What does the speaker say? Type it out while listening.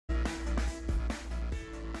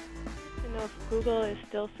know if Google is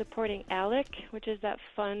still supporting ALEC, which is that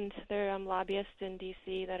fund. They're lobbyists in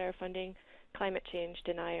D.C. that are funding climate change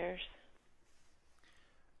deniers.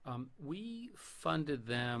 We funded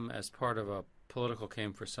them as part of a political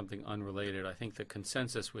campaign for something unrelated. I think the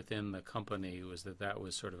consensus within the company was that that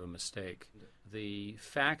was sort of a mistake. The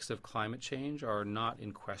facts of climate change are not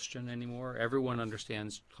in question anymore. Everyone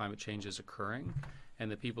understands climate change is occurring, and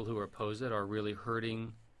the people who oppose it are really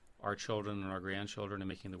hurting our children and our grandchildren and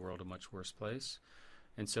making the world a much worse place.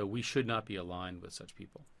 And so we should not be aligned with such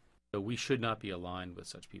people.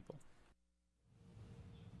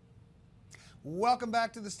 Welcome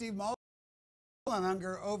back to the Steve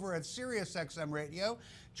Mullinanger over at SiriusXM Radio.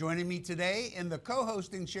 Joining me today in the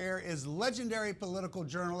co-hosting chair is legendary political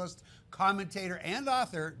journalist, commentator, and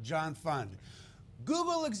author John Fund.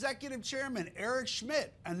 Google Executive Chairman Eric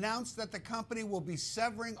Schmidt announced that the company will be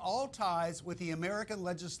severing all ties with the American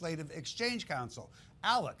Legislative Exchange Council,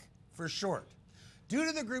 ALEC for short. Due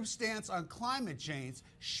to the group's stance on climate change,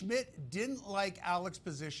 Schmidt didn't like ALEC's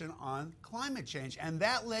position on climate change, and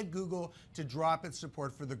that led Google to drop its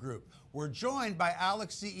support for the group. We're joined by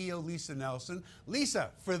ALEC CEO Lisa Nelson.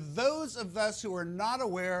 Lisa, for those of us who are not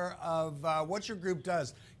aware of what your group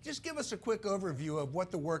does, just give us a quick overview of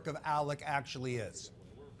what the work of ALEC actually is.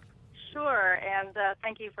 Sure, and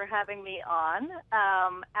thank you for having me on.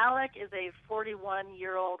 ALEC is a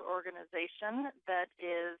 41-year-old organization that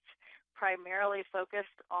is primarily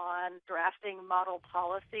focused on drafting model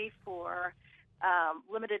policy for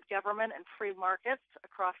limited government and free markets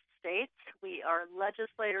across states. We are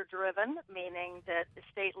legislator-driven, meaning that the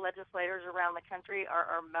state legislators around the country are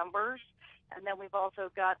our members. And then we've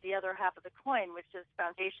also got the other half of the coin, which is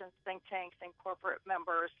foundations, think tanks, and corporate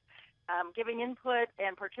members giving input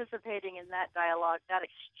and participating in that dialogue, that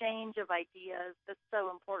exchange of ideas that's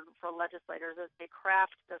so important for legislators as they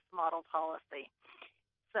craft this model policy.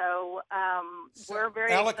 So we're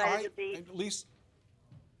very excited to be.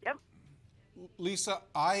 Lisa,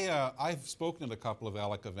 I've spoken at a couple of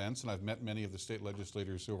ALEC events, and I've met many of the state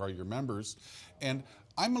legislators who are your members. And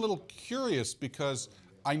I'm a little curious because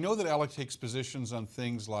I know that ALEC takes positions on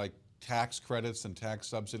things like tax credits and tax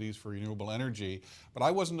subsidies for renewable energy, but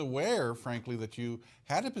I wasn't aware, frankly, that you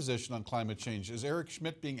had a position on climate change. Is Eric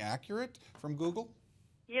Schmidt being accurate from Google?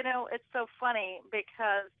 You know, it's so funny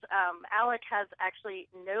because ALEC has actually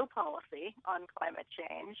no policy on climate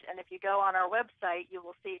change. And if you go on our website, you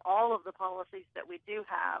will see all of the policies that we do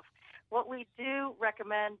have. What we do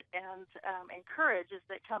recommend and encourage is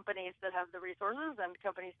that companies that have the resources and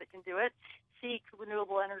companies that can do it seek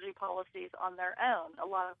renewable energy policies on their own. A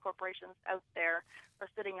lot of corporations out there are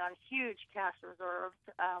sitting on huge cash reserves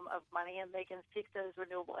of money, and they can seek those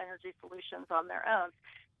renewable energy solutions on their own.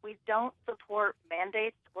 We don't support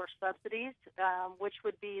mandates or subsidies, which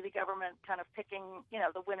would be the government kind of picking,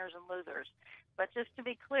 the winners and losers. But just to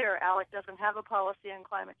be clear, ALEC doesn't have a policy on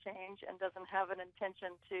climate change and doesn't have an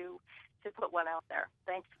intention to put one out there.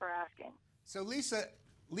 Thanks for asking. So Lisa,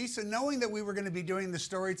 knowing that we were going to be doing the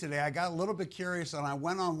story today, I got a little bit curious and I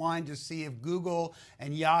went online to see if Google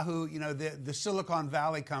and Yahoo, the Silicon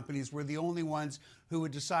Valley companies, were the only ones who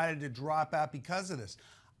had decided to drop out because of this.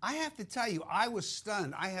 I have to tell you, I was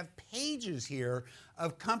stunned. I have pages here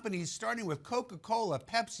of companies starting with Coca-Cola,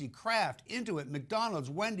 Pepsi, Kraft, Intuit, McDonald's,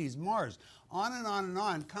 Wendy's, Mars, on and on and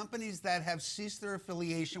on, companies that have ceased their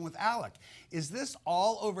affiliation with ALEC. Is this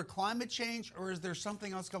all over climate change, or is there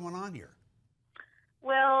something else going on here?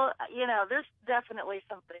 Well, there's definitely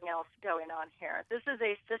something else going on here. This is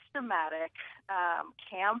a systematic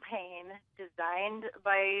campaign designed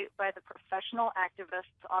by the professional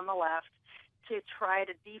activists on the left to try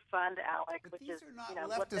to defund ALEC, which is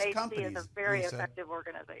what they see as a very effective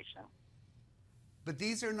organization. But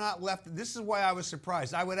these are not left. This is why I was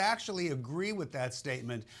surprised. I would actually agree with that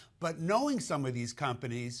statement. But knowing some of these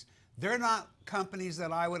companies, they're not companies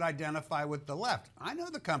that I would identify with the left. I know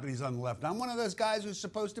the companies on the left. I'm one of those guys who's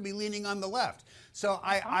supposed to be leaning on the left. So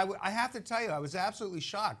I have to tell you, I was absolutely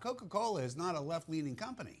shocked. Coca-Cola is not a left-leaning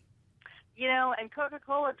company. And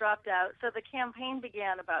Coca-Cola dropped out. So the campaign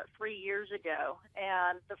began about 3 years ago,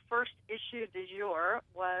 and the first issue du jour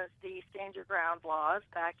was the Stand Your Ground laws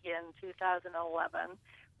back in 2011,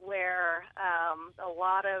 where a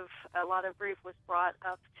lot of grief was brought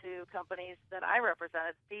up to companies that I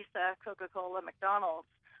represented. Visa, Coca-Cola, McDonald's,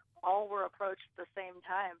 all were approached at the same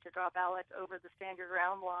time to drop ALEC over the Stand Your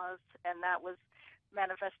Ground laws, and that was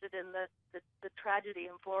manifested in the tragedy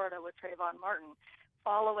in Florida with Trayvon Martin.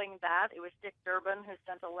 Following that, it was Dick Durbin who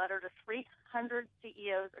sent a letter to 300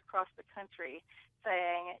 CEOs across the country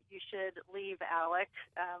saying you should leave ALEC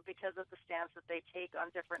because of the stance that they take on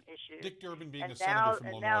different issues. Dick Durbin being a senator from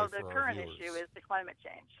Illinois. And now the current issue is the climate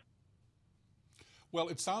change. Well,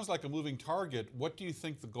 it sounds like a moving target. What do you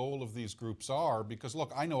think the goal of these groups are? Because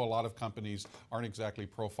look, I know a lot of companies aren't exactly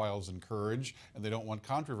profiles in courage and they don't want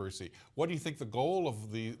controversy. What do you think the goal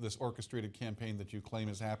of this orchestrated campaign that you claim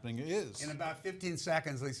is happening is? In about 15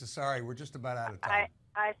 seconds, Lisa, sorry, we're just about out of time.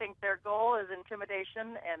 I think their goal is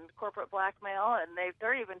intimidation and corporate blackmail, and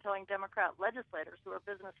they're even telling Democrat legislators who are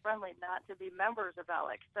business friendly not to be members of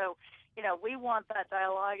ALEC. So, we want that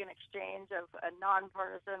dialogue and exchange of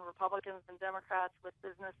nonpartisan Republicans and Democrats with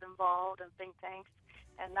business involved and think tanks,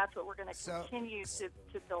 and that's what we're going to continue to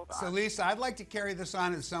build on. So, Lisa, I'd like to carry this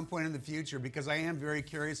on at some point in the future because I am very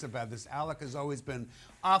curious about this. ALEC has always been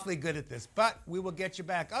awfully good at this, but we will get you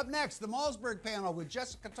back. Up next, the Malzberg panel with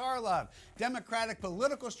Jessica Tarlov, Democratic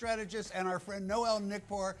political strategist, and our friend Noel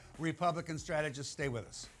Nikpour, Republican strategist. Stay with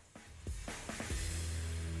us.